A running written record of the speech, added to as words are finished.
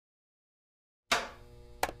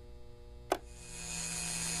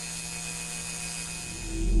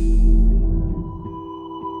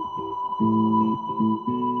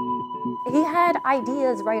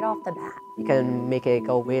ideas right off the bat. You can make it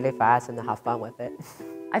go really fast and have fun with it.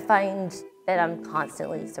 I find that I'm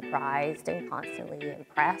constantly surprised and constantly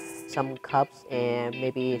impressed. Some cups and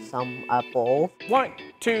maybe some bowl. 1,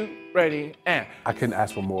 2, ready, and. I couldn't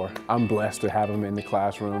ask for more. I'm blessed to have him in the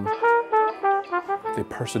classroom. The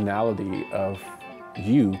personality of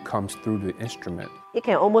you comes through the instrument. It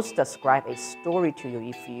can almost describe a story to you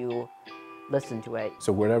if you listen to it.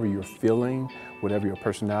 So whatever you're feeling, whatever your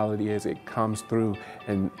personality is, it comes through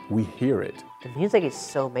and we hear it. The music is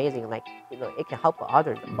so amazing, like, it can help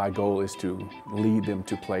others. My goal is to lead them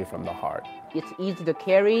to play from the heart. It's easy to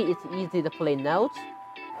carry, it's easy to play notes,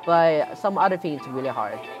 but some other things really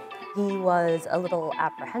hard. He was a little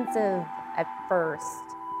apprehensive at first,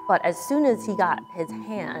 but as soon as he got his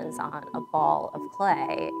hands on a ball of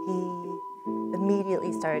clay, he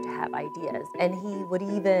immediately started to have ideas. And he would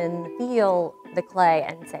even feel the clay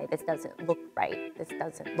and say, this doesn't look right, this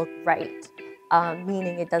doesn't look right,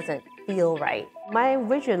 meaning it doesn't feel right. My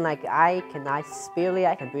vision, like I can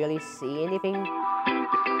barely see anything.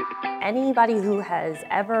 Anybody who has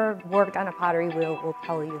ever worked on a pottery wheel will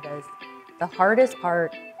tell you this. The hardest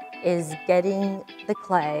part is getting the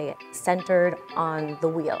clay centered on the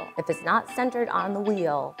wheel. If it's not centered on the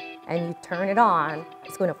wheel and you turn it on,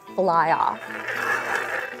 it's going to fly off.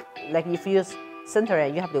 Like if you center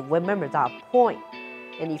it, you have to remember that point.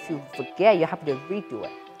 And if you forget, you have to redo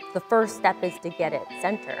it. The first step is to get it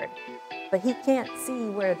centered, but he can't see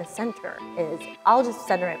where the center is. I'll just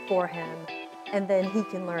center it for him, and then he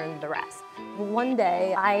can learn the rest. One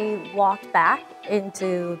day, I walked back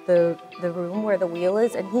into the room where the wheel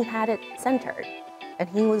is, and he had it centered, and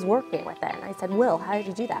he was working with it. And I said, Will, how did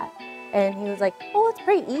you do that? And he was like, oh, it's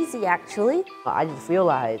pretty easy, actually. I just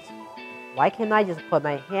realized, why can't I just put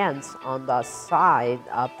my hands on the side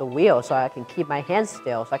of the wheel so I can keep my hands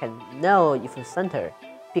still, so I can know if it's centered?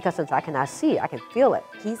 Because since I cannot see, I can feel it.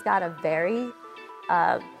 He's got a very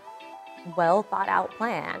well thought out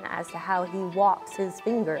plan as to how he walks his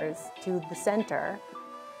fingers to the center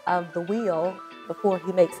of the wheel before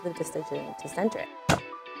he makes the decision to center it.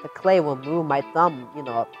 The clay will move my thumb,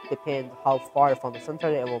 depends how far from the center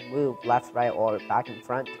it will move, left, right, or back and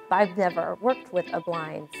front. I've never worked with a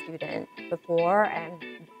blind student before, and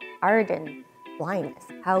art and blindness.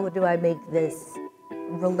 How do I make this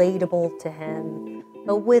relatable to him?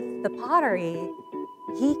 But with the pottery,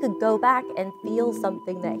 he could go back and feel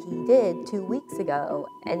something that he did 2 weeks ago,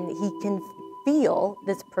 and he can feel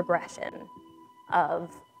this progression of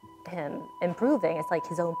him improving. It's like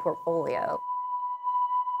his own portfolio.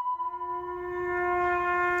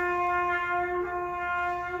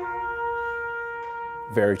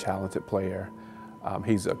 Very talented player.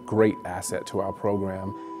 He's a great asset to our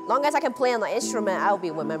program. Long as I can play on the instrument, I'll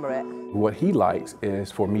remember it. What he likes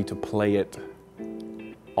is for me to play it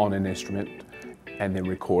on an instrument and then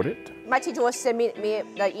record it. My teacher will send me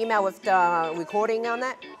the email with the recording on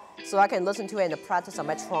it, so I can listen to it and practice on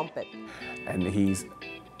my trumpet. And he's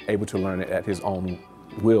able to learn it at his own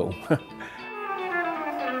will.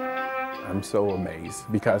 I'm so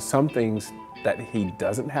amazed because some things that he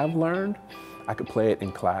doesn't have learned, I could play it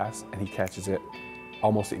in class and he catches it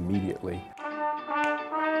almost immediately.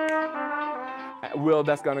 Will,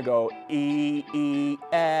 that's gonna go E, E,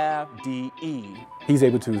 F, D, E. He's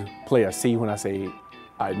able to play a C when I say,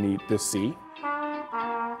 I need this C.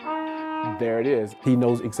 There it is. He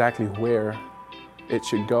knows exactly where it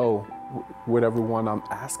should go, whatever one I'm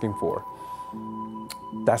asking for.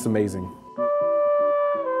 That's amazing.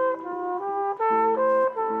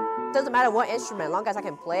 Doesn't matter what instrument, as long as I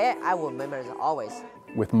can play it, I will remember it always.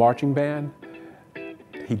 With marching band,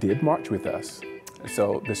 he did march with us.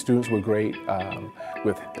 So the students were great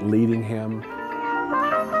with leading him.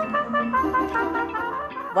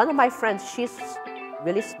 One of my friends, she's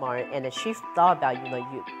really smart, and she thought about,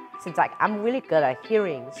 since I'm really good at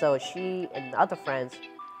hearing, so she and other friends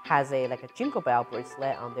has a jingle bell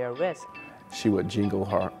bracelet on their wrist. She would jingle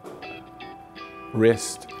her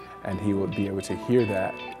wrist, and he would be able to hear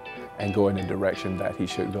that and go in the direction that he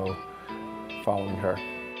should go, following her.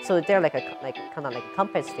 So they're kind of like a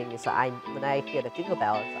compass thing. So when I hear the jingle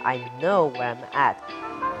bells, I know where I'm at.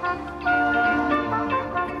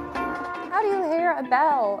 How do you hear a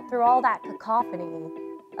bell through all that cacophony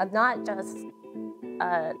of not just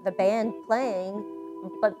the band playing,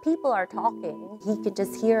 but people are talking? He could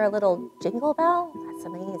just hear a little jingle bell? That's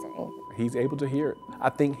amazing. He's able to hear it. I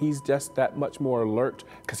think he's just that much more alert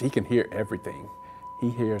because he can hear everything. He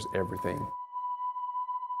hears everything.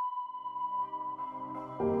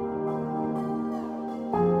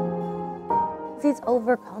 He's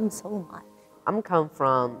overcome so much. I'm come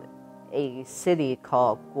from a city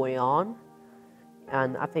called Guion.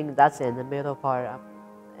 And I think that's in the middle part of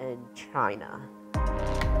in China.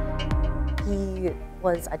 He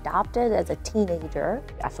was adopted as a teenager.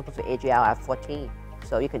 I'm supposed to age out at 14.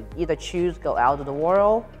 So you can either choose go out of the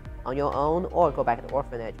world on your own or go back to the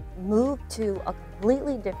orphanage. Moved to a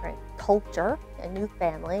completely different culture, a new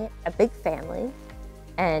family, a big family,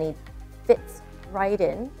 and he fits right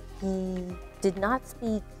in. He did not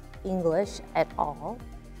speak English at all.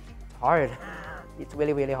 It's hard. It's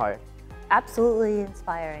really, really hard. Absolutely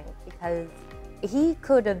inspiring, because he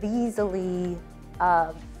could have easily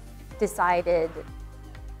decided,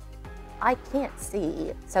 I can't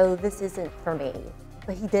see, so this isn't for me.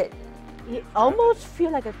 But he did. He almost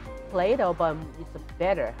feel like a Play-Doh, but it's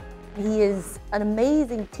better. He is an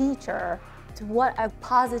amazing teacher to what a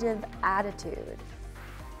positive attitude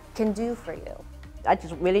can do for you. I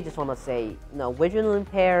really just want to say, visually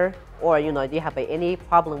impaired, or do you have any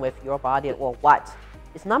problem with your body or what?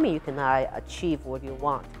 It's not mean you cannot achieve what you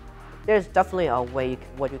want. There's definitely a way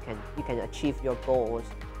you can achieve your goals.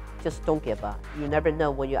 Just don't give up. You never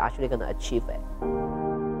know when you're actually going to achieve it.